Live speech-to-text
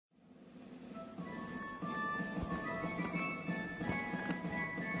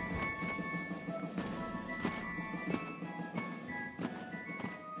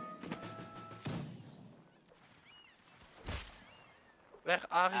Where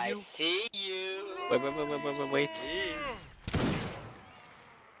are I you? see you. Wait.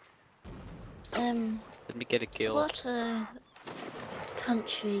 Let me get a kill. What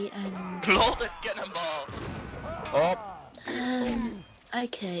country and Loaded cannonball. Oh.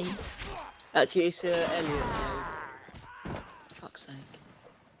 okay. Actually, it's Elliot. No. Fuck's sake.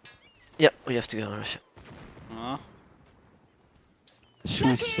 Yep, we have to go on Russia. Oh.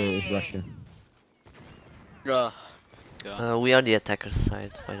 Swiss is Russia. Yeah. We are the attacker's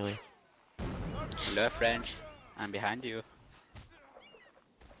side, by the way. Hello, French. I'm behind you.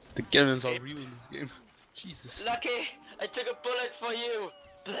 The cannons are real in this game. Jesus. Lucky, I took a bullet for you.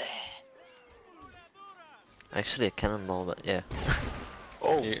 Bleh. Actually, a cannonball, but yeah.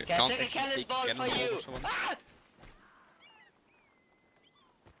 Oh, Can I take a cannonball for you? Ah!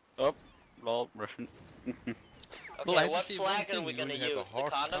 Oh, lol, Russian. Okay, what flag are we gonna use? The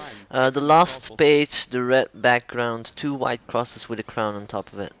condom? The last page, the red background, 2 white crosses with a crown on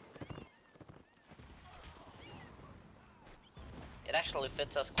top of it. It actually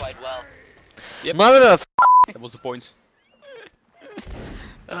fits us quite well. Yep. Mother of That was the point.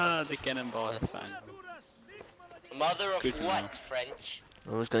 The cannonball is fine. Mother of Good to what, know. French?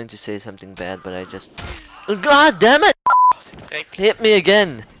 I was going to say something bad, but I just... Oh, God damn it! Hit me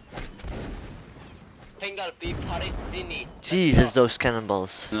again! Pingal be Parizzini. Jesus, those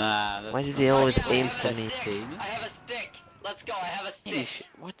cannonballs. Nah, that's Why did they always aim for me? I have a stick. Let's go, I have a stick. Finish.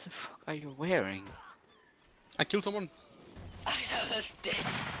 What the fuck are you wearing? I killed someone. I have a stick.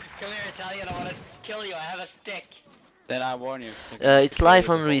 Come here, Italian, I wanna kill you. I have a stick. Then I warn you. It's live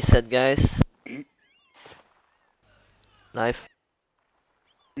on reset, guys. Live.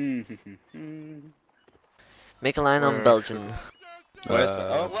 Make a line on Belgium.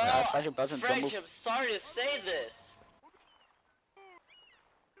 Well, Belgium, don't French, move. I'm sorry to say this.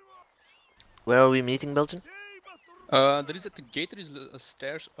 Where are we meeting, Belgium? There is at the gate, there is a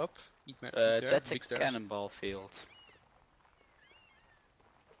stairs up. That's a big stairs. cannonball field.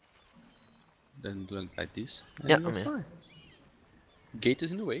 Then do it like this. and Yeah, you're I'm in. fine. Gate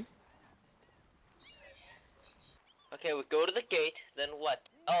is in the way. Okay, we go to the gate, then what?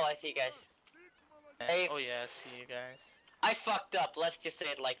 Oh, I see you guys. Hey, Oh yeah, I see you guys. I fucked up, let's just say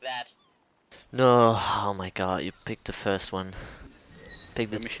it like that. No, oh my god, you picked the first one. Pick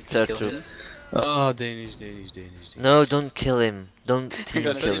the Mission to third kill troop. him. Oh, Danish. No, don't kill him. Don't team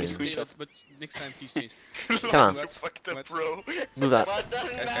gonna kill take a him. screenshot. But next time, please change. Come on, Fucked up, bro. move out. Well, it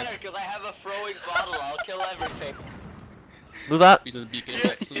doesn't matter, because I have a throwing bottle, I'll kill everything. Move out. You don't be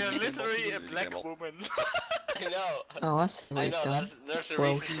You're literally a black woman. I know. Oh, that's I we've know, done. there's a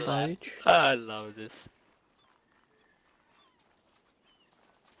Well reason for that. done. I love this.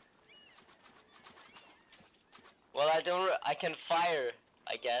 Well, I can fire,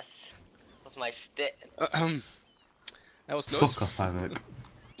 I guess. With my stick. That was close. Fuck off, Alec.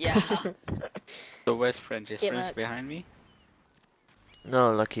 Yeah. So where's French? Is Yeah, French Matt. behind me?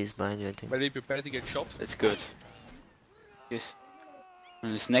 No, Lucky's behind you, I think. But be prepared to get shot. That's good. Yes.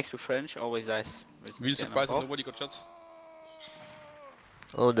 When it's next to French, always dies. with Really surprised that cannonball. nobody got shots.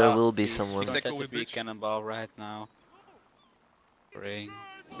 Oh, there will be Please, someone. don't Exactly let with it be a bridge. cannonball right now. Pray.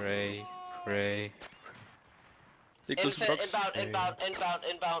 Stay close to the box. Inbound.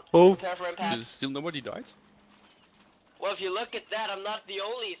 Oh. Prepare for impact. Still nobody died. Well, if you look at that, I'm not the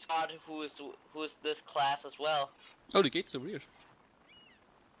only squad who is this class as well. Oh, the gate's over here.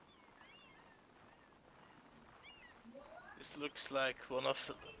 This looks like one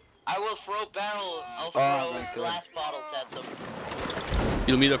of. I will throw barrels. I'll Oh my throw God. glass bottles at them.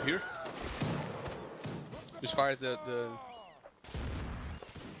 You'll meet up here. Just fire the.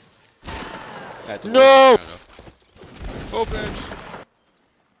 No! Oh, French!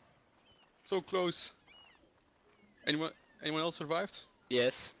 So close. Anyone else survived?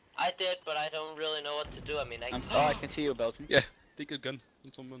 Yes. I did, but I don't really know what to do. I mean, Oh, I can see you, Belgium. Yeah, take a gun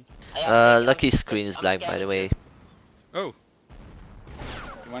on someone. Lucky's screen is black, by the way. Oh,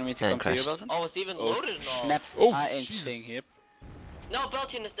 You want me to And come to you, crashed. Belgium? Oh, it's even loaded and all. Snaps. Oh, I ain't Jesus. seeing here. No,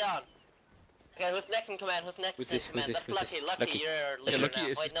 Belgian is down. Okay, who's next in command? Who's next Who's in this? command? Who's That's this? Who's Lucky. this? Lucky. You're leader Lucky now.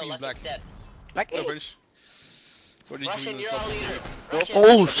 is Wait, no, screen Lucky's black. dead. Like no French. What did Russian, you you're our leader. Oh, Russian,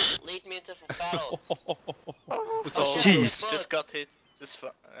 oh, lead me into battle. That's Oh, so shit. Jeez. Just got hit. Just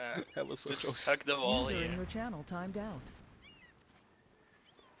That was so just close. hug the wall User in here. your channel timed out.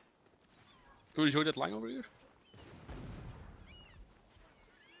 Do you show that line over here?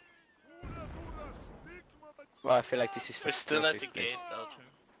 Well, I feel like this is. We're still at the perfect. gate, Belgium.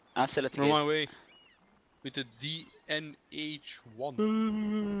 I'm still at the On my gate. way. With the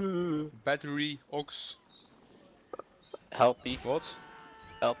DNH1. Battery, aux. Help me. What?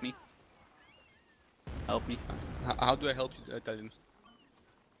 Help me. Help me. How do I help you, Italian?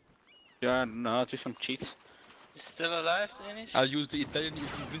 Yeah, no, do some cheats. You still alive, Danish? I'll use the Italian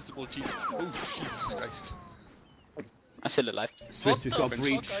invincible cheat. Oh, Jesus Christ. I'm still alive. Swiss, we've got a the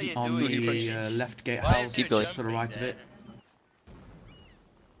breach fuck are you on doing, the Frenchie? left gate Why house, are you just to the jumping right of it. there?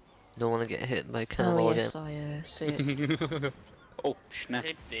 Don't want to get hit by Oh cannonball yes, I see it. Oh, snap.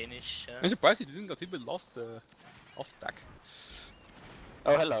 Rip Danish. I'm surprised he didn't get hit with last attack.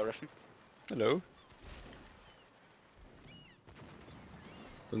 Oh, hello, Russian. Hello.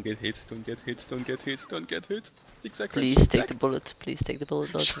 Don't get hit, don't get hit, don't get hit, don't get hit. Zigzag. Please take the bullet. Please take the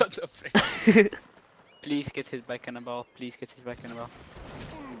bullet. Belgian. Shut up, Frank. Please get hit by cannonball. Please get hit by cannonball.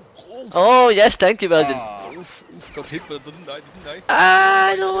 Oh yes, thank you, Belgian. Oof, got hit but didn't die,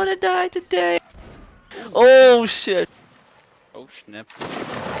 I don't want to die today. Oh shit. Oh, snap.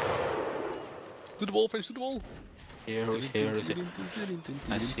 To the wall, French, to the wall. Here, who's here, is it?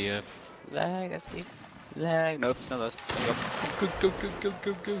 I see a lag, I see. Lag. Nope, it's not us. Go, go, go, go,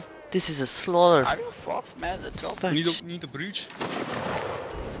 go, go. This is a slaughter. Are you fucked, man? Let's go. Fuck. We need a breach.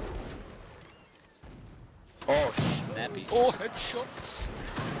 Oh, snappy. Oh, headshots.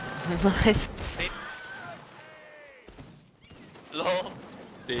 Nice. Lol.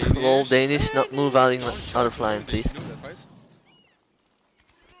 Lol, Danish, not move out of line, please. You know that, right?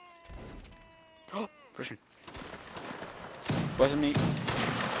 Russian. Wasn't me.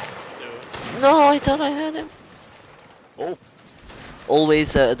 No, I thought I had him. Oh.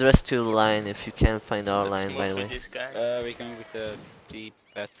 Always address to the line if you can't find our line, by the way. This guy. We're going with the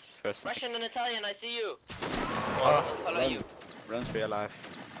D-pad first. Russian and Italian, I see you. Oh, I'll follow run. you. Run for your life.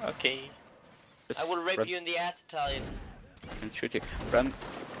 Okay. Just I will rape run you in the ass, Italian. and shoot you. Run.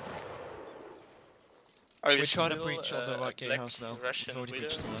 Are We're trying to breach on the right gatehouse now. Russian We've already widow?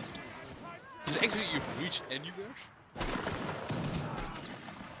 breached on that. Is actually you breach anywhere?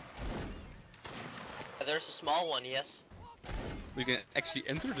 There's a small one, yes. We can actually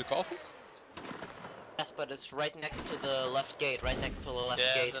enter the castle? Yes, but it's right next to the left gate, right next to the left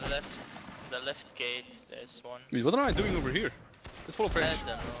gate. The left gate, there's one. Wait, what am I doing over here? Let's follow French. I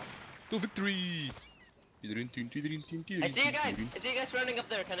don't know. To victory! I see you guys! I see you guys running up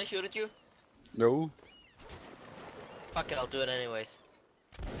there, can I shoot at you? No. Fuck it, I'll do it anyways.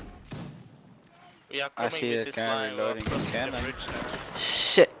 We are I coming see with a this guy line, we're reloading his crossing the cannon. bridge now.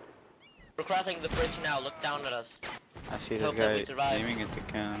 Shit. We're crossing the bridge now, look down at us. I see Hope that that we guy survive. aiming at the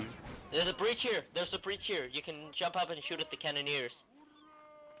cannon. There's a breach here, there's a breach here. You can jump up and shoot at the cannoneers.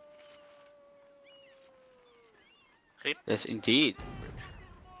 Yes, indeed.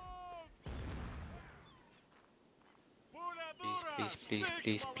 Please, please, please,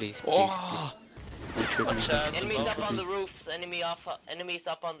 please, please, Oh. please. Don't shoot me. Watch Don't out. shoot me, Enemies don't up shoot on me. the roofs, enemies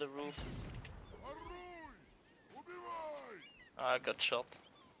up on the roofs. Oh, I got shot.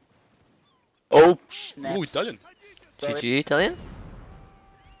 Oh, snap. Oh, Italian. Sorry. GG, Italian?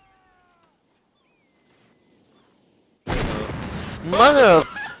 Mother of...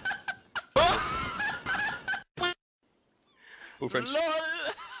 Oh, French. LOL!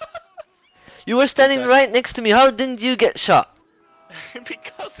 You were standing right next to me, how didn't you get shot?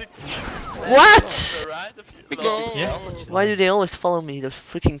 Because it What? the right of you. Because LOL. it's Yeah. knowledge. Why do they always follow me, those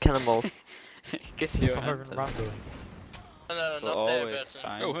freaking cannonballs? Guess you're I'm over hunted. random. No, not there, Always but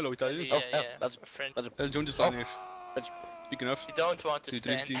fine. Oh, hello, Italian. yeah, yeah, that's- my friend. Join this line here. Speaking of. You don't want to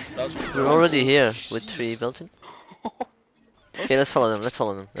stand. We're already here with 3 Belgian. Okay, let's follow them, let's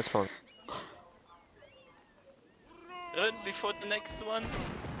follow them, let's follow them. Run before the next one.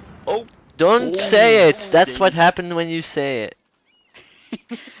 Don't say it! That's what happened when you say it.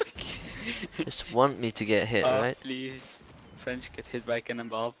 Just want me to get hit, right? Please. French get hit by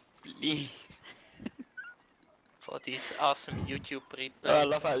cannonball. Please. For these awesome YouTube replays. Oh, I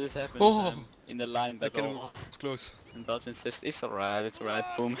love how this happens Oh. in the line That battle. cannon was close. And Belgian says, it's alright,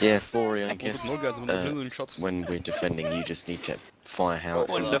 boom. Yeah, Flori, I Oh, guess more guys on the million shots. when we're defending, you just need to fire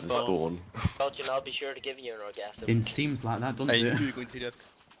howitzers at the spawn. Belgian, I'll be sure to give you an orgasm. It seems like that, doesn't I knew it? you were going to say that.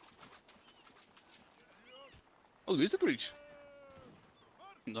 Oh, there's the breach.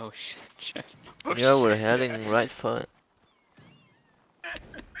 No shit. Yeah, we're heading right for it.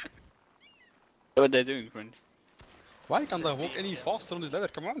 What are they doing, French? Why can't I walk any faster on this ladder?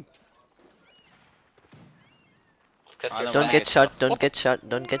 Come on. I don't Don't like get it. shot, don't get shot,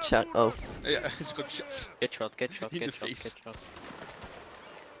 don't get shot. Oh. Yeah, he's got shots. Get shot, get shot, In get the shot, face. get shot.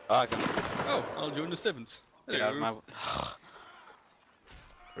 Ah, come on. Oh, I'll join the 7th. Get out of Hello. my...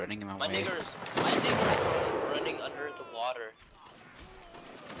 Running in my My way. nigger is running under the water.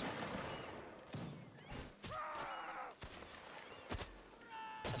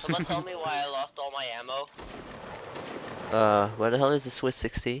 Can someone tell me why I lost all my ammo? Where the hell is the Swiss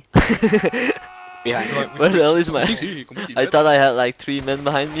 60? Behind you. Where the hell is my... 60, completely I dead. thought I had like 3 men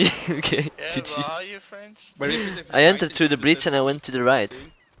behind me. Okay, Yeah, GG. where are you, French? But if I entered through the breach and I went to the right.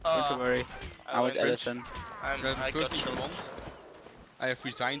 Don't you worry. I'm with went- Edison. I the got first thing chilled. I want. I have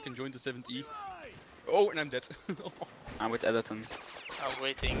resigned and joined the 7th E. Oh, and I'm dead. I'm with Edison. I'm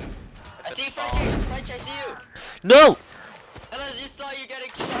waiting. I see you, French, French, I see you! No! And I just saw you getting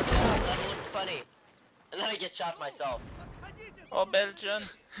shot down, that looked funny. And then I get shot myself. Oh, Belgian.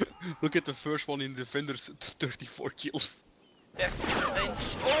 Look at the first one in Defenders, 34 kills. There's revenge.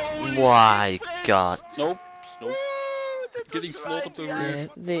 Oh, My god. Nope. Nope. Getting slaughtered over here.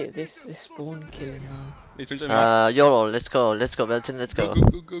 This is spawn kill now. Wait, French, I'm back. YOLO, let's go, Belton, let's Go, go. go,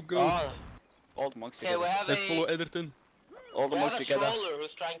 go, go, go. Oh, All the monks okay, we together. have Let's follow a... Ederton. All the We have monks a together. troller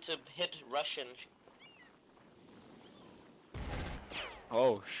who's trying to hit Russian.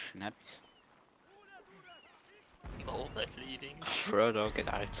 Oh, snaps. Oh, that leading. Frodo,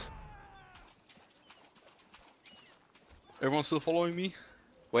 get out. Everyone still following me?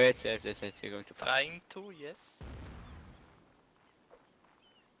 Wait, you're going to fight. Trying to, yes.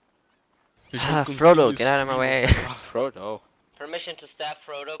 Frodo, get out of my way. Frodo. Permission to stab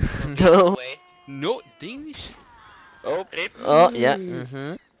Frodo. No. Away. No, Danish? Oh, Rip. Oh, yeah,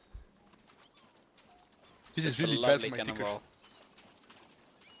 mm-hmm. This is it's a really bad lovely for my ticker. cannonball.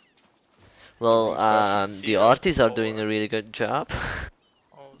 Well, Russian the zero artists are forward. doing a really good job.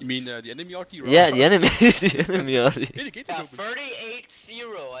 Oh, You mean the enemy RT? Yeah, the enemy, the enemy artist. Hey, the gate is Yeah, open.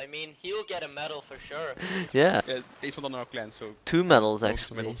 38-0. I mean, he'll get a medal for sure. Yeah, Yeah, he's not on our clan, so 2 medals most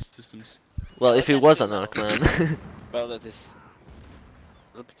actually. medal systems. Well, if it was an arc man. Well, that is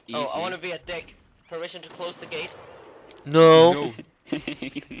a little bit easy. Oh, I want to be a dick. Permission to close the gate. No. No,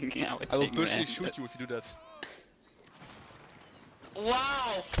 Yeah, I will personally shoot you if you do that.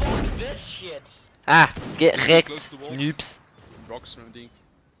 Wow, fuck this shit. Ah, get Close wrecked, to the walls. noobs. Rocks or anything.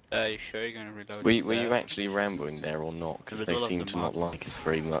 You sure you're gonna reload? Were you actually rambling there or not? Because they Middle of seem the to map. not like us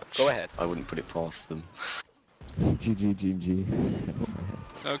very much. Go ahead. I wouldn't put it past them. GG.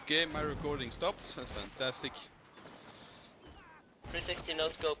 Okay, my recording stopped. That's fantastic. 360 no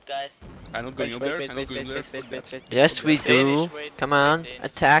scope, guys. I'm not going up there. I'm not going there. Wait. Yes, we do. Danish, wait, Come on, Danish.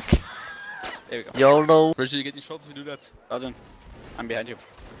 attack. There we go. YOLO. Where should you getting shots if you do that? Well done. I'm behind you.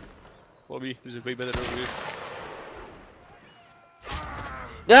 Follow me. This is way better over here.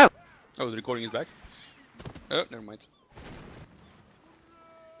 No. Oh, the recording is back. Oh, never mind.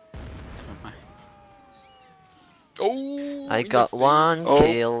 Never mind. Oh! I in the got face. one Oh.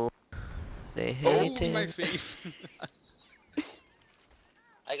 kill. They Oh, hate in my it. face.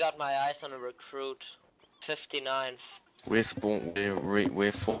 I got my eyes on a recruit. 59. We're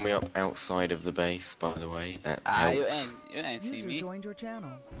forming up outside of the base, by the way. That You helps. ain't see me. joined your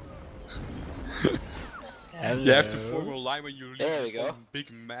channel. You have to form a line when you leave. There we this go. one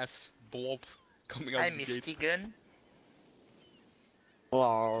big mass blob coming out Hi, of the Misty gate. Gun.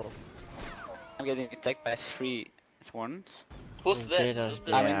 Wow. I'm getting attacked by 3 at once. Who's Okay, this? that's Who's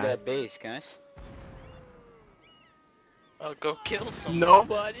this? I'm in Yeah. the base, guys. I'll go kill someone.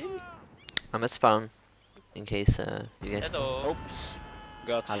 Nobody? I'm at spawn. In case you guys. Hello. Oops.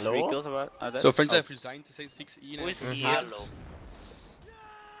 Got Hello? 3 kills about. So friends have resigned to say 6E Who now. is Mhm. here? Hello.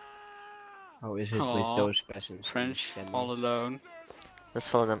 How is it Aw, with those peasants? in French, this channel? all alone. Let's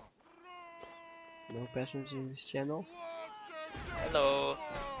follow them. No peasants in this channel? Hello.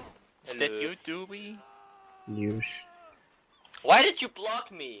 Is that Hello. you, Doobie? News. Why did you block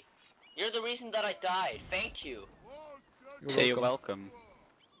me? You're the reason that I died. Thank you. Say you're welcome.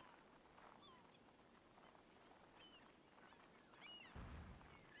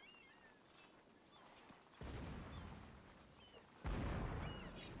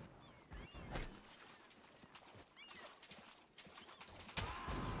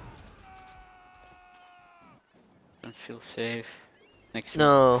 Don't feel safe next to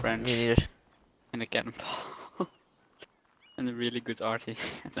No, French me neither. and a cannonball. And a really good arty.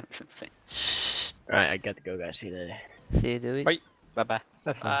 I don't feel safe. Shh. Alright, I got to go, guys. See you later. See you, Dewey. Bye. Bye bye.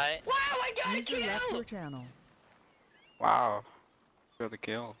 Have fun. Hi. Wow, I got a User left kill! your channel. Wow. Got a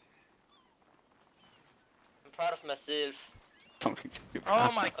kill. I'm proud of myself. Something to do.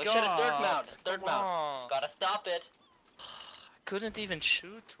 Oh my Oh, god. shit, a third mount, third Come mount. on. Gotta stop it. Couldn't even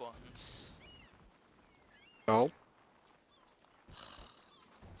shoot once. Oh.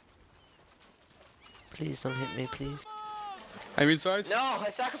 Please don't hit me, please. I'm inside. No, I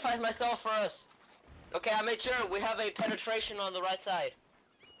sacrificed myself for us. Okay, I made sure we have a penetration on the right side.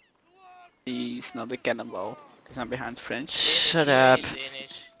 He's not a cannonball. Because I'm behind French. Shut you up. ain't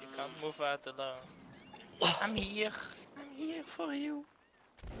Danish. You can't move out alone. I'm here. I'm here for you.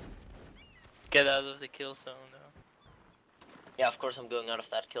 Get out of the kill zone though. Yeah, of course I'm going out of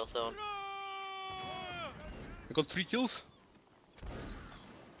that kill zone. I got 3 kills,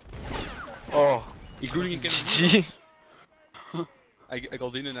 Oh, including in GG. I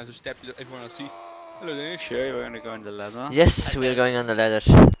got in and I just stabbed everyone I see. Hello there. sure, we're gonna go on the ladder. Yes, we are going on the ladder.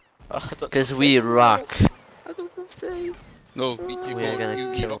 Oh, I don't Because feel we safe. rock. I don't feel safe. No, We are gonna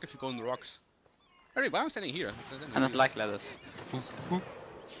you kill. rock if you go on the rocks. Alright, why am I standing here? I don't like ladders.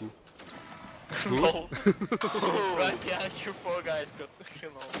 No. Right behind you, 4 guys got, you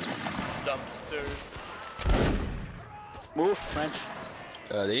know, dumpster. Move, French.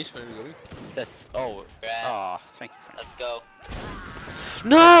 Deze, where are we going? That's. Oh, Grass. oh, thank you, French. Let's go.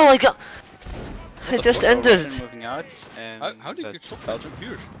 No, I got. I just entered. Moving out, and How did you get shot from Belgium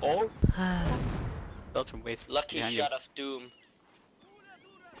here? Oh, Belgium waits Lucky behind shot you. of doom.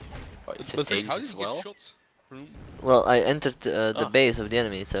 Oh, it's a But dangerous how did you well. get shot? From... Well, I entered the Oh. base of the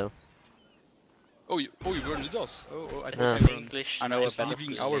enemy, so. Oh, you were in the DOS. Oh, I It's thought Yeah. you were English. I know nice a better leaving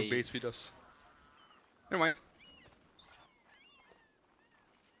place. our base with us. Never mind.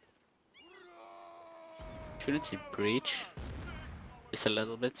 Shouldn't he breach? Just a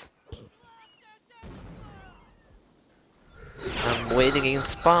little bit. I'm waiting in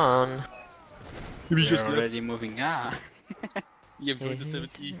spawn. We We're already moving. Ah. You have joined the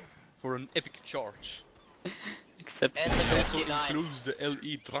 70 for an epic charge. Except And the Also 59. includes the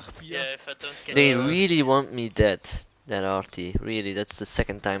LE Drachbier. Yeah, if I don't get They the- really want me dead. That RT. Really, that's the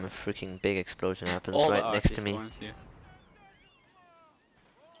second time a freaking big explosion happens all right the next to artists me. want you.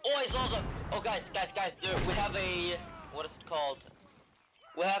 Oh, it's awesome! Oh, guys, dude, we have a... What is it called?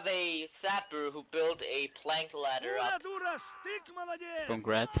 We have a sapper who built a plank ladder up.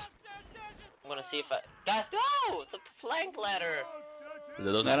 Congrats. I'm gonna see if I... Guys, go! The plank ladder!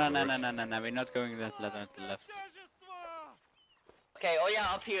 No, we're not going that ladder to the left. Okay, oh yeah,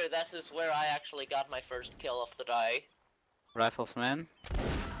 up here, this is where I actually got my first kill of the day. Riflesman.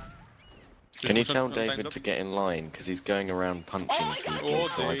 Can you tell David to get in line? Because he's going around punching Oh my God, people, oh,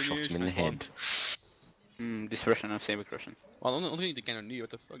 so I shot Danish, him in the nice one. head. This Russian and same Russian. Well, only the cannoneer, what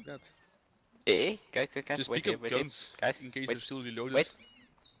the fuck that? Eh? Guys, Just wait pick here, up wait here. guns Guys, in case wait. they're still reloaded. Wait.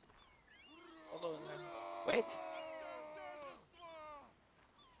 Wait.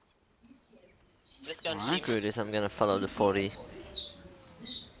 This gun Alright. seems... Screw this, I'm gonna follow the 40.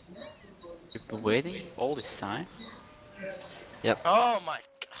 You've been waiting all this time? Oh my god.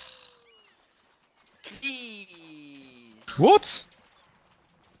 Please. What?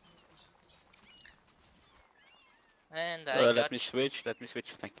 And I got... Let me switch,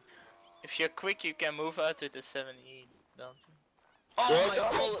 thank you. If you're quick, you can move out to the 70. Don't. Oh my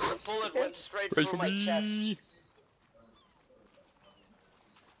god, the bullet went straight Wait through for my me. chest.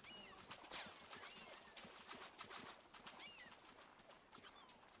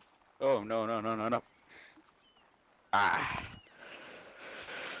 Oh, no. Ah.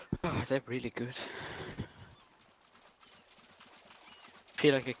 Oh, they're really good.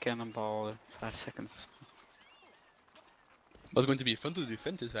 Feel like a cannonball in 5 seconds. Was going to be fun to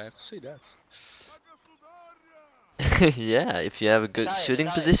defend this, I have to say that. Yeah, if you have a good Italian, shooting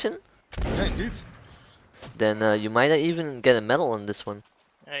Italian. position, Yeah, indeed. then you might even get a medal on this one.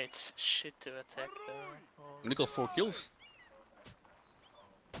 Yeah, it's shit to attack there. Oh, Only got 4 kills.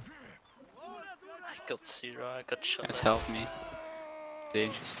 I got 0, I got shot. Guys, at. help me.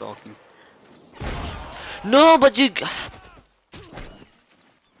 Dangerous stalking. No, but you.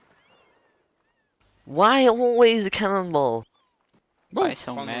 Why always a cannonball? Why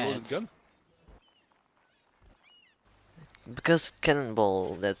so Found a mad? loaded gun. Because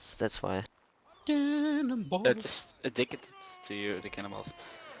cannonball. That's why. Cannonball. They're just addicted to you, the cannonballs.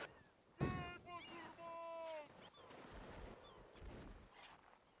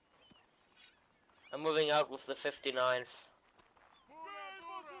 I'm moving out with the 59th.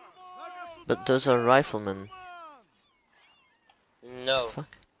 But those are riflemen. No. Fuck.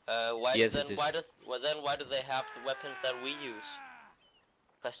 Why Yes, then it is. why do they have the weapons that we use?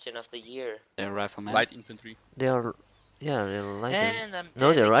 Question of the year. They're riflemen. Light infantry. They are. Yeah, they're light. And I'm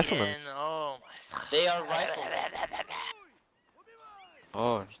No, they're dead riflemen. again. Oh my god. They are riflemen.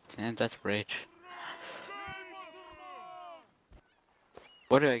 Oh, damn, that's rage.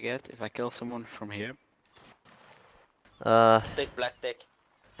 What do I get if I kill someone from here? Big black dick.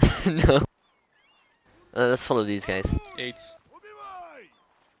 No. Let's follow these guys. 8.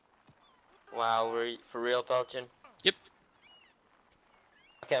 Wow, we're for real, Belgian? Yep.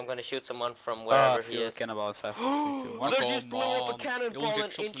 Okay, I'm gonna shoot someone from wherever he Fuel is. cannonball 5. Look, just blew up a You cannonball won't an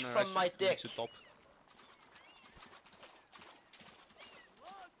get shot inch when I from my reach dick. the top.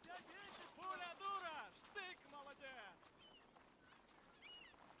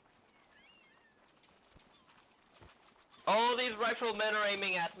 Oh, these riflemen are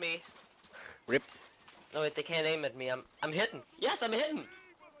aiming at me. Rip. No wait, they can't aim at me. I'm hitting. Yes, I'm hitting.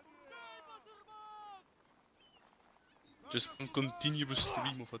 Just one continuous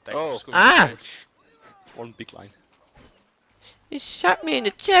stream of attacks. Oh. Just going Ah! forward. One big line. He shot me in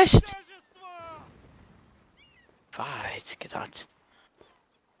the chest! Fight, get out.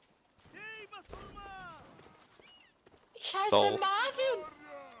 Scheiße, Marvin!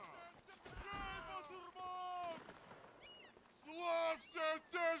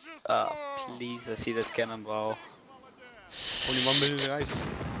 Please, I see that cannonball. Only 1 million guys.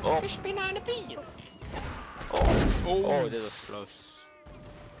 Oh, Ich bin eine Biene. oh, that was close.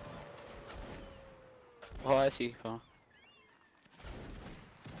 Oh, I see. Oh.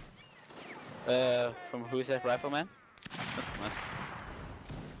 From who is that rifleman? Nice.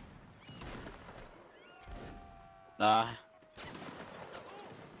 Nah.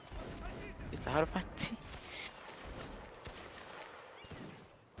 Get out of my team.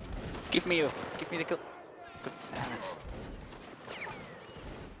 Give me you. Give me the kill. God damn it.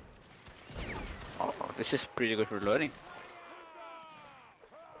 Oh, this is pretty good for learning.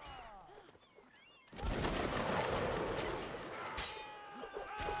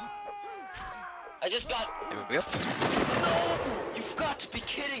 I just got. There we go. No! You've got to be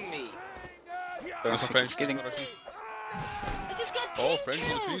kidding me! That's not French. Kidding. I just got Oh, team French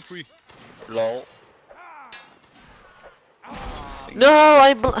on killed. the 3-3. Lol. No,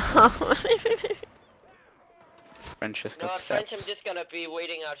 I French has No, got French, stabbed. I'm just gonna be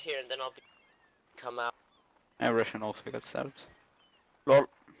waiting out here and then I'll come out. And Russian also got stabbed. Lol.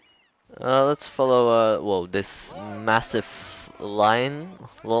 Let's follow, whoa, this massive line.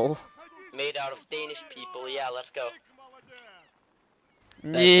 Lol. Made out of Danish people, yeah, let's go.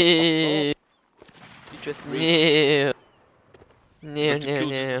 Yeah. You just reached. No. Got 2 kills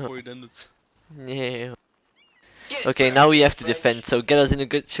just No. before it ended. No. Get Okay, back, now we have to French. defend, so get us in a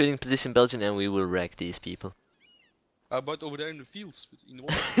good shooting position, Belgium, and we will wreck these people. How about over there in the fields? In the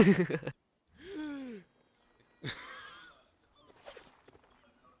water?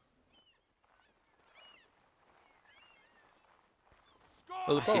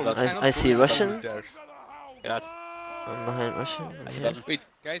 Well, the I see problem is Belgium. cannot I go see inside Russian. there. God. I'm behind Russian. I see Yeah. Belgium. Wait,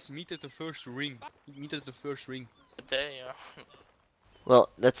 guys, meet at the first ring. Meet at the first ring. There you are. Well,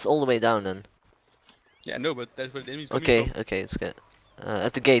 that's all the way down then. Yeah, no, but that's where the enemy's coming Okay, from. okay, it's good.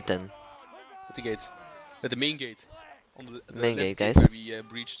 At the gate then. At the gates. At the main gate. On the Main left gate, guys. where we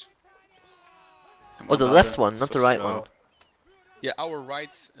breached. Come Oh, on, the Belgium. left one, not So the right slow. one. Yeah, our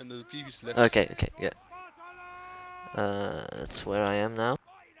right and the previous left. Okay, yeah. That's where I am now.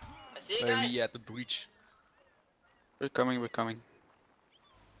 I see you Where guys. we at the breach. We're coming, we're coming.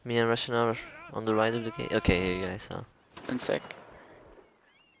 Me and Russian are on the right of the gate. Okay, here you guys are. 1 sec.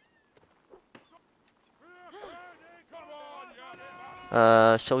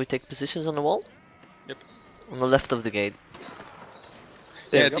 Shall we take positions on the wall? Yep. On the left of the gate.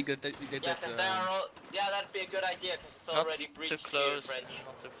 There Yeah, I we think that we did Yeah, that. cause they are all, yeah, that'd be a good idea, cause it's Not already too breached close, here, French.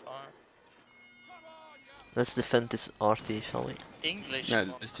 not too far. Let's defend this RT, shall we? English. Yeah,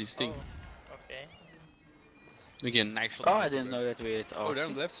 one. that's this thing. Oh, okay. We get a nice shot. Oh, I didn't know that we had Oh, there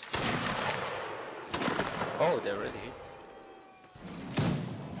on the left. Oh, they're ready.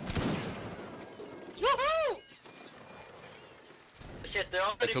 Woohoo! Shit, they're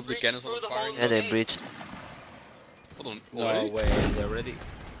already Let's hope the breached cannons through are the firing. whole Yeah, they gate. breached. Hold on. No Already? way, they're ready.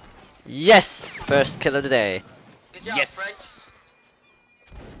 Yes! First kill of the day. Good job, French.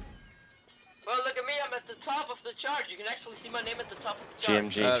 Well, look at me, I'm at the top of the chart. You can actually see my name at the top of the chart.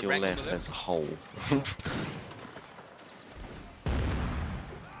 GMG to your rank on the left, there's a hole.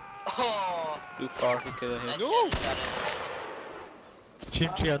 Oh, Too far to kill him. that No! shit got in.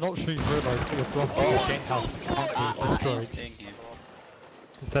 Chimchi, I'm not sure you've realised that you're blocking a gatehouse that can't be destroyed. Seeing him.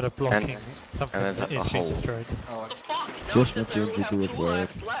 Instead of blocking something and there's that a is being hole. destroyed. What the fuck? No, Just it's let that we you have do it 2 well.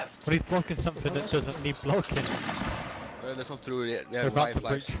 lives left. But he's blocking something that doesn't need blocking. That's not true. We We're have about to 5 breach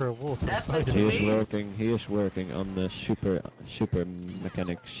lives. through a wall to the That's side of He it. is he is working on the super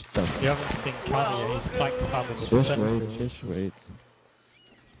mechanic stuff. You haven't seen Kanye, he's flank spamming the Just defenses. wait, just wait.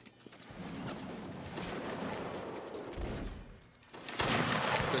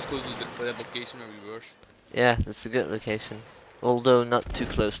 Let's go to that location where we were. Yeah, that's a good location. Although not too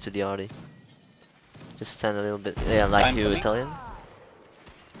close to the RD. Just stand a little bit. Yeah, like I'm you, coming. Italian.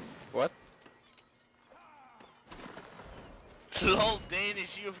 What? LOL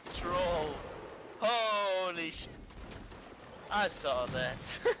Danish, you troll. Holy sh. I saw that.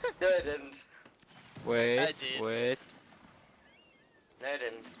 No, I didn't. Wait, I did. wait. No, I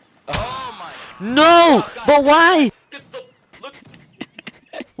didn't. Oh my. No! But why? Get the look.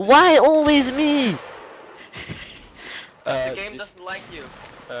 Why always me? The game doesn't like you.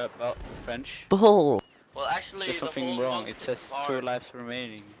 Well, French. Bull. Well, actually, There's the something whole wrong. month It says are- 2 lives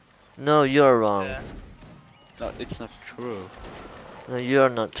remaining. No, you're wrong. Yeah. No, it's not true. No, you're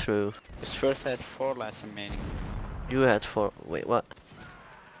not true. Because first I had 4 lives remaining. You had 4. Wait, what?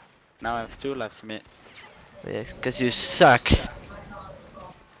 Now I have 2 lives remaining. Yeah, cause you suck.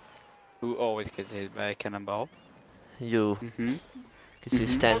 Who always gets hit by a cannonball? You. Mm-hmm. Cause you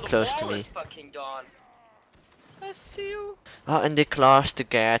Mhm. stand the close to wall me. is fucking gone. I see you. Oh, and they closed the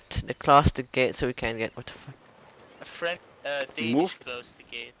gate. They closed the gate so we can't get. What the fuck? A friend, Danish Move. closed the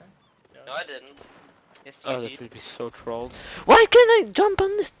gate, huh? No, I didn't. Yes, Oh, you that did. would be so trolled. Why can't I jump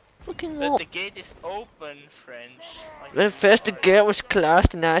on this fucking But wall? the gate is open, French. Are Well, you first the retarded? gate was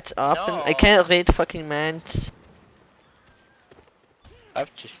closed and now it's open. I No. can't read fucking mans.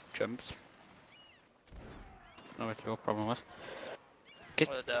 I've just jumped. No, what your problem was. Get.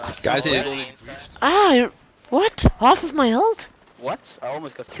 Well, the Guys, already they already inside. What? Half of my health? What? I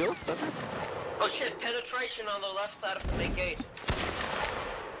almost got killed. Oh shit, penetration on the left side of the main gate.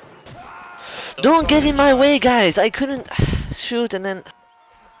 Don't get in my way, guys. I couldn't shoot and then.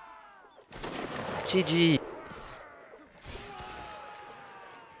 GG.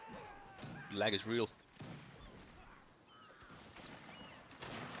 Lag is real.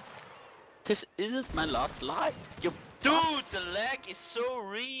 This isn't my last life. You Dude, the lag is so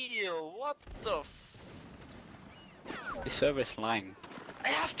real. What the f? The server is lying. I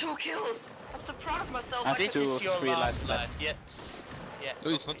have 2 kills. I'm so proud of myself. And I This can- two is your 3 last lives life. left. Yes. Yeah.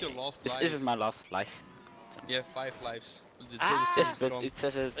 No, it's not your last This life. isn't my last life. You have 5 lives. The Ah, server Yes, says it's but wrong. it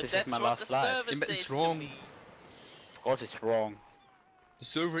says that But this is that's my what last the life. server Yeah, but says it's to wrong. me. Of course it's wrong. The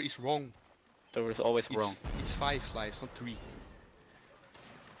server is wrong. Server is always It's, wrong. it's 5 lives, not 3.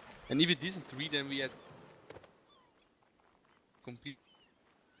 And if it isn't 3, then we had complete.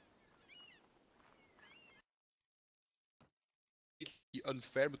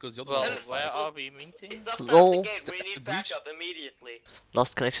 Unfair because the other Well, one had where 5. are we meeting? It's left side of Lol. the gate. We The need breach. backup immediately.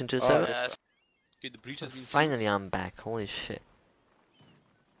 Lost connection to the Oh, server. yeah. Okay, the breach has been Finally, sealed. I'm back. Holy shit.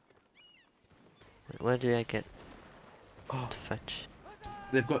 Wait, where do I get to fetch?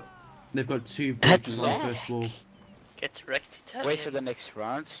 They've got 2 That breaches on the first wall. Get wrecked, Italian. Wait for the next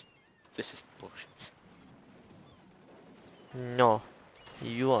round. This is bullshit. No.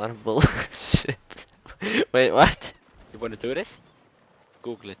 You are bullshit. Wait, what? You wanna do this?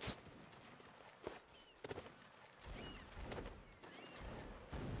 Google it.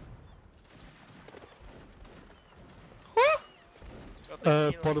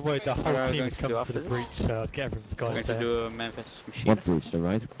 By the way, the whole What are we team going is to do coming to the after breach, this? so get everyone's We're guys going to there. do a man versus machine. What breach? The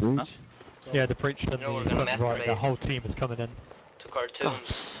right breach? Yeah, the breach and No, we're the gonna front right, the masturbate. whole team is coming in. To God's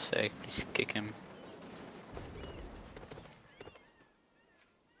cartoons. sake, please kick him.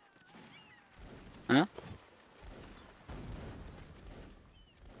 Huh?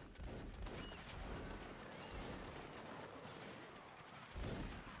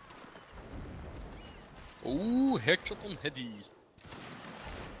 Ooh, headshot on Heady.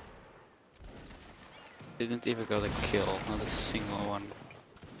 Didn't even got a kill, not a single one.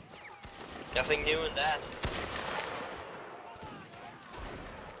 Nothing new in that.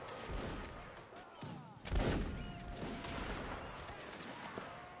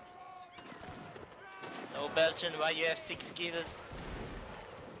 No, Belgian, why you have 6 kills?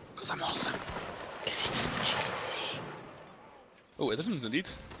 Because I'm awesome. Cause it's cheating. Oh, dat is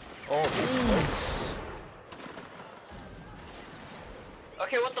niet.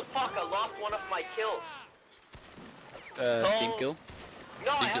 Okay, what the fuck? I lost one of my kills. Team kill.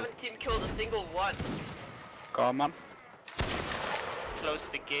 No, I Team kill. haven't team killed a single one. Come on. Close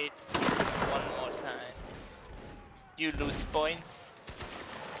the gate one more time. You lose points.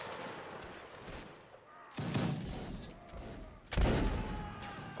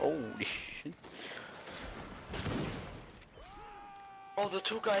 Holy shit. Oh, the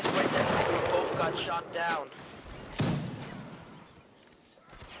 2 guys right next to me both got shot down.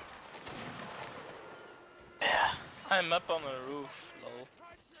 I'm up on the roof, lol.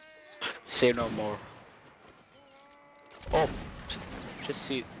 Say no more. Oh, just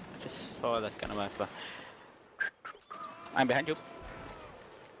see, just saw that kind of map. I'm behind you.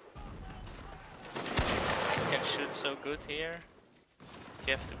 You can shoot so good here.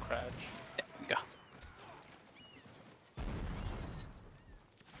 You have to crouch. Yeah.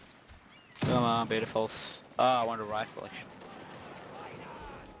 Come on, beautifuls. Ah, I want a rifle actually.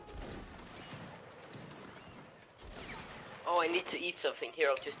 Oh, I need to eat something. Here,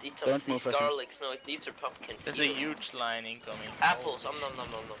 I'll just eat some Don't of these move, Russian. garlics. No, these are pumpkins. There's a huge line incoming. Apples. Nom nom nom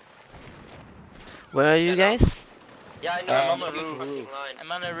nom nom. Where are you guys? Yeah, I know. I'm I'm on the on the roof. fucking line.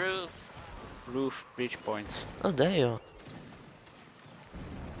 I'm on a roof. Roof, breach points. Oh, there you are.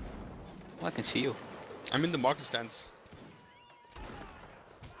 Well, I can see you. I'm in the market stands.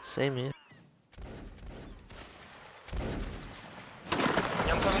 Same here.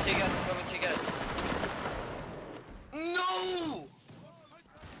 Yeah, I'm coming to you guys, I'm coming to you guys. No!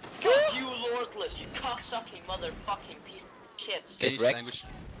 Fuck you, Lordless, you cocksucking motherfucking piece of shit. Change rekt. language.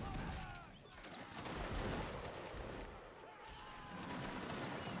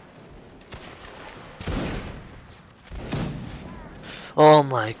 Oh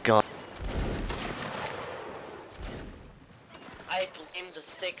my god. I blame the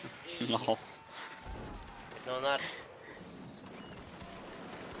 6E. No. You know that?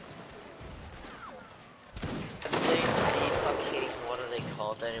 I blame the fucking, what are they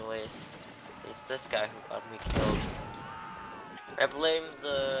called anyways? It's this guy who got me killed. I blame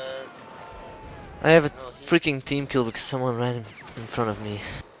the... I have a No, he... freaking team kill because someone ran in front of me.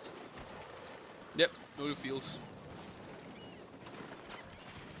 Yep, no reveals.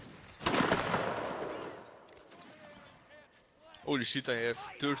 Holy shit, I have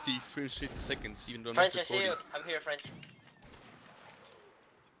 30 frames 50 seconds, even though I'm not French, I see recording. you. I'm here, French.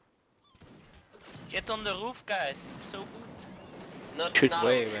 Get on the roof, guys. It's so good. Not, Shoot not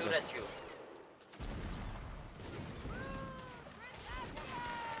way shoot better. at you.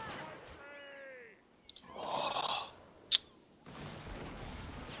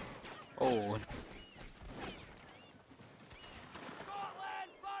 Oh.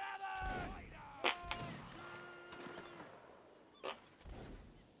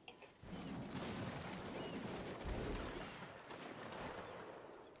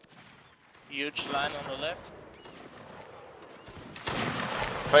 Huge line on the left.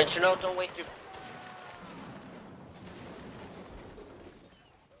 French, no, don't waste your...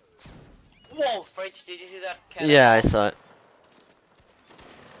 Whoa, French, did you see that? Yeah, I saw it.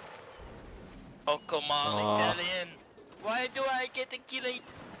 Oh, come on, Oh. Italian. Why do I get a killing?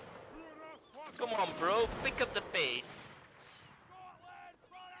 Come on, bro. Pick up the pace.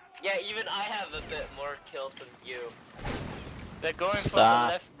 Yeah, even I have a bit more kills than you. They're going for the Stop.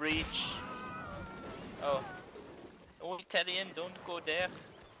 left breach. Oh. Oh, Italian, don't go there.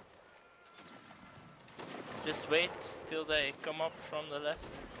 Just wait till they come up from the left.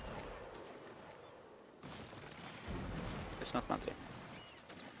 It's not Mate.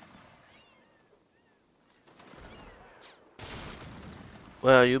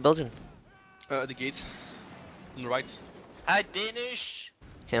 Where are you, Belgian? At the gate. On the right. Hi, Danish.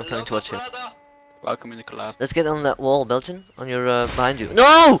 Okay, I'm coming to watch you. brother. Welcome in the collab. Let's get on that wall, Belgian. On your behind you.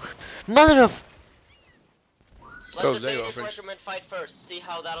 No! Mother of... Let Oh, the there you are, Danish French. regiment fight first. See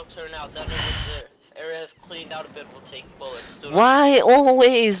how that'll turn out. Then when the area is cleaned out a bit, we'll take bullets. Do Why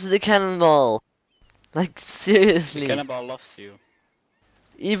always the cannonball? Like, The seriously. cannonball loves you.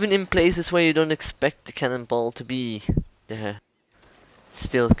 Even in places where you don't expect the cannonball to be there.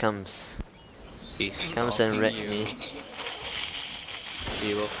 Still comes. He's Comes and stalking wreck you. me.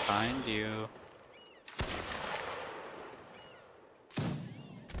 He will find you.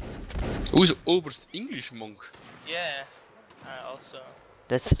 Who's Oberst English monk? Yeah, I also.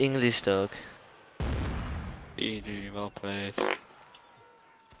 That's English, dog. GG, well played.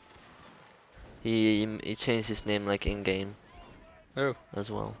 He changed his name like in game Oh.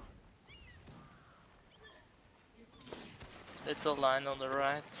 as well. Little line on the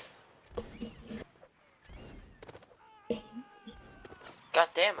right. God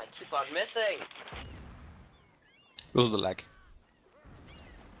damn, I keep on missing. Those are the lag.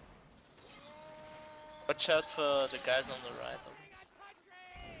 Watch out for the guys on the right.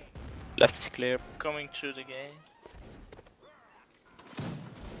 Left is clear. Coming through the gate.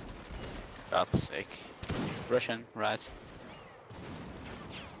 God's sake. Russian, right.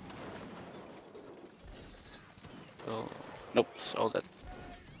 Oh, nope, it's all that.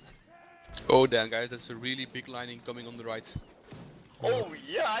 Oh damn guys, that's a really big line incoming on the right. Oh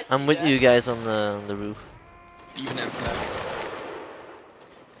yeah, I see I'm with that. you guys on the roof. Even and flags.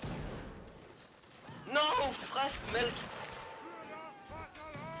 No, fresh milk.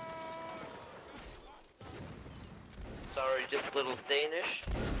 Sorry, just a little Danish.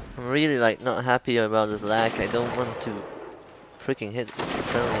 I'm really like not happy about the lag. I don't want to freaking hit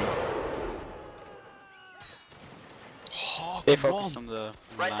friendly. Oh, They come focus on. on the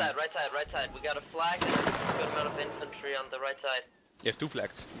Right line. side, right side, right side. We got a flag and a good amount of infantry on the right side. You have two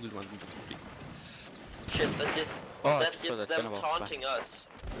flags. Good one. Shit, that's just, Oh, that's so just that them cannonball flag. taunting us.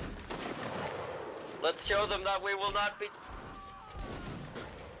 Let's show them that we will not be...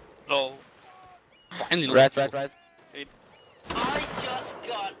 No. Finally, Right. I just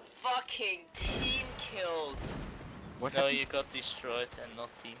got fucking team killed. What No, happened? you got destroyed and not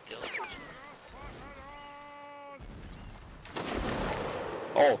team killed.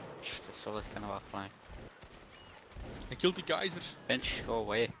 Oh, the solid cannonball flying. I killed the Kaiser. Bench, go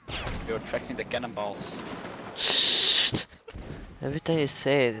away. You're attracting the cannonballs. Shh. Every time you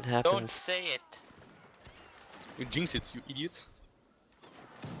say it, it happens. Don't say it. You jinx it, you idiot.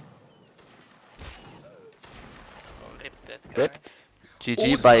 Oh, rip that guy. Rip.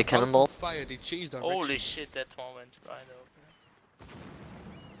 GG Oh, by a out of cannonball. Fire, they changed direction. Holy shit, that one went right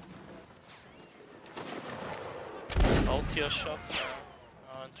over. Ult your shots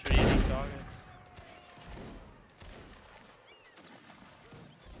now. On 3 targets.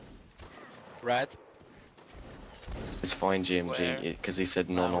 Red. It's fine, Where? GMG, because he said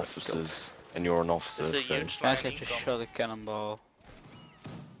non-officers, and you're an officer, There's a so... huge Guys, I line just incoming. shot a cannonball.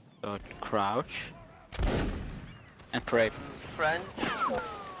 So crouch. And pray. Friend?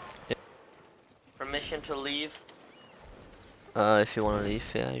 Permission to leave? If you wanna leave,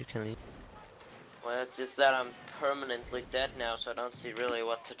 yeah, you can leave. Well, it's just that I'm permanently dead now, so I don't see really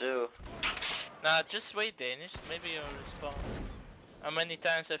what to do. Nah, just wait, Danish. Maybe you'll respawn. How many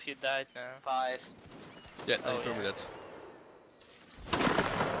times have you died now? 5. Yeah, Oh, I remember yeah. that.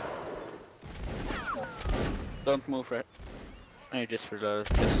 Don't move, Red. You just reload.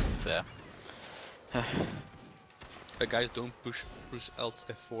 Just fair. Guys, don't push Alt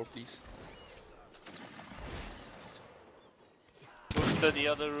F4, please. Move to the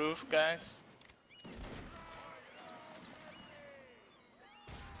other roof, guys.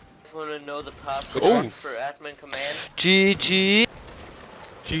 Want to know the password Oh. for admin command? GG!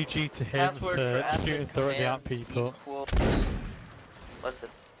 GG to him Password for for admin shooting thoroughly at commands people. equals... What's it?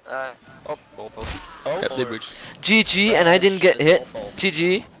 Oh, Yep, they bridge. GG, and I didn't get hit.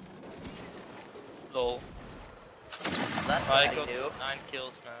 GG. Lol. That's I what I got do. 9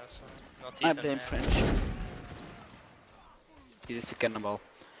 kills now, so not I even blame mad. French. He is a cannonball.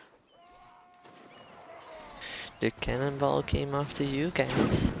 The cannonball came after you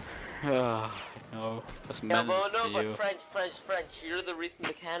guys. Ah, no. Was Yeah, meant well, no, to but you. French. You're the reason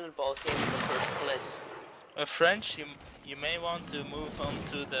the cannonball came in the first place. French, you may want to move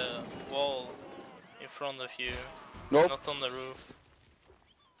onto the wall in front of you, Nope. not on the roof.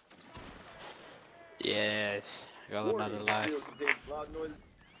 Yes, I got another life.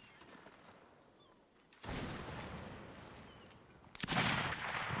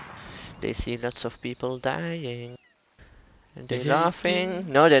 They see lots of people dying. And they're laughing.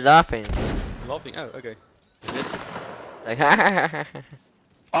 No, they're laughing. Laughing, oh, okay. This. Like, ha ha ha ha ha.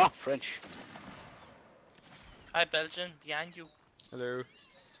 Ah, French. Hi Belgian, behind you. Hello.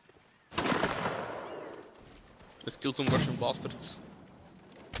 Let's kill some Russian bastards.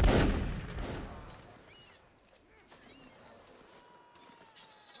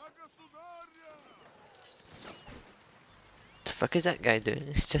 The fuck is that guy doing?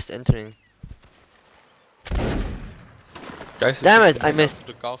 He's just entering. Guys, Damn it, I missed. To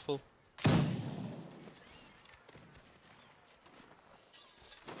the castle.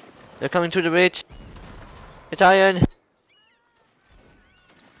 They're coming through the bridge. Italian.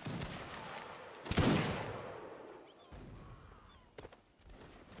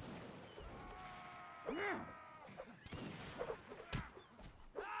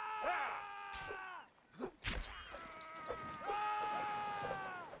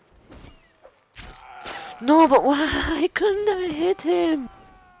 No, but why couldn't I hit him?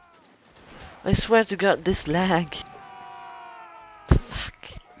 I swear to God, this lag. The fuck.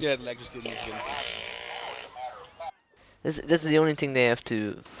 Yeah, the lag just killed me again. This is the only thing they have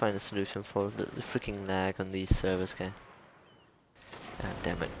to find a solution for, the freaking lag on these servers, guy. God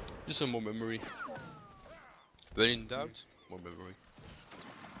damn it. Just some more memory. When in doubt, more memory.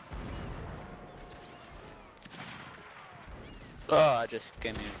 Oh, I just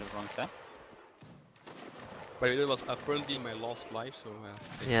came in at the wrong time. But it was apparently my last life, so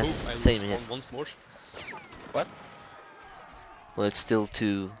I Yes, hope I same lose here. one once more. Well, it's still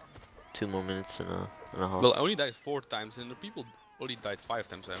two more minutes and a half. Well, I only died 4 times, and the people only died 5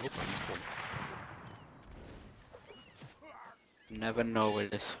 times. So I hope I respawn. Never know with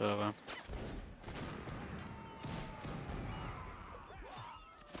this server.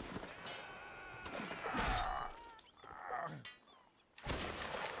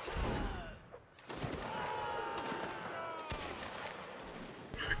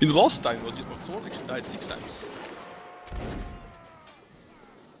 In the last time, was it? Someone actually died 6 times.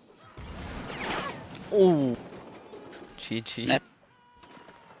 Oh, GG. Yep.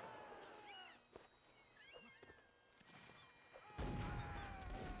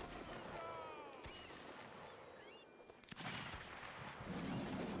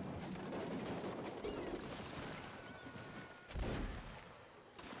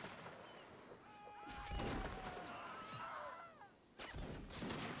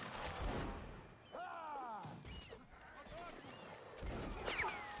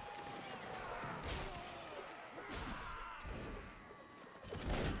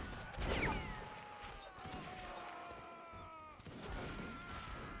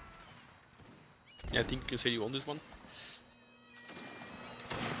 I think you can say you won this one.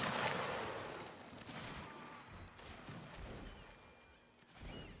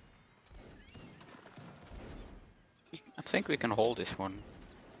 I think we can hold this one.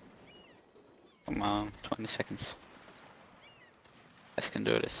 Come on, 20 seconds. Guys can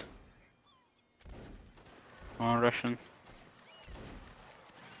do this. Come on, Russian.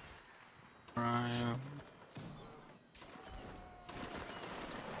 Right.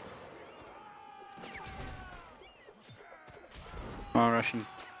 Come on, Russian.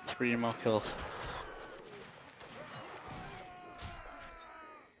 3 more kills.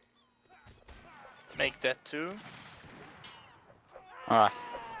 Make that 2. Alright.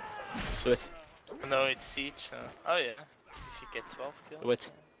 Do it. No, it's siege. Oh yeah. If you get 12 kills. Do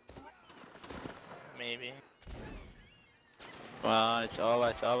it. Maybe. Come on, it's over,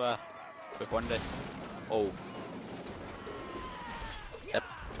 it's over. We've won this. Oh. Yep.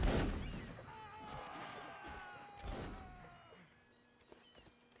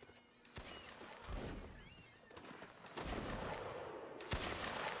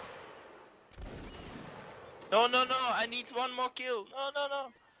 No, no, no! I need 1 more kill! No, no,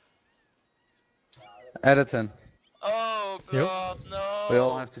 no! Editon. Oh god, no! We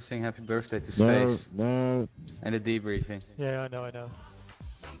all have to sing happy birthday to space. No. And a debriefing. Yeah, I know, I know.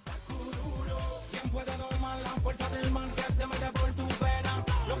 fuerza del mal que se mete por tu pena.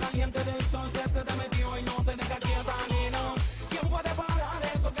 Lo caliente del sol que se te metió y no te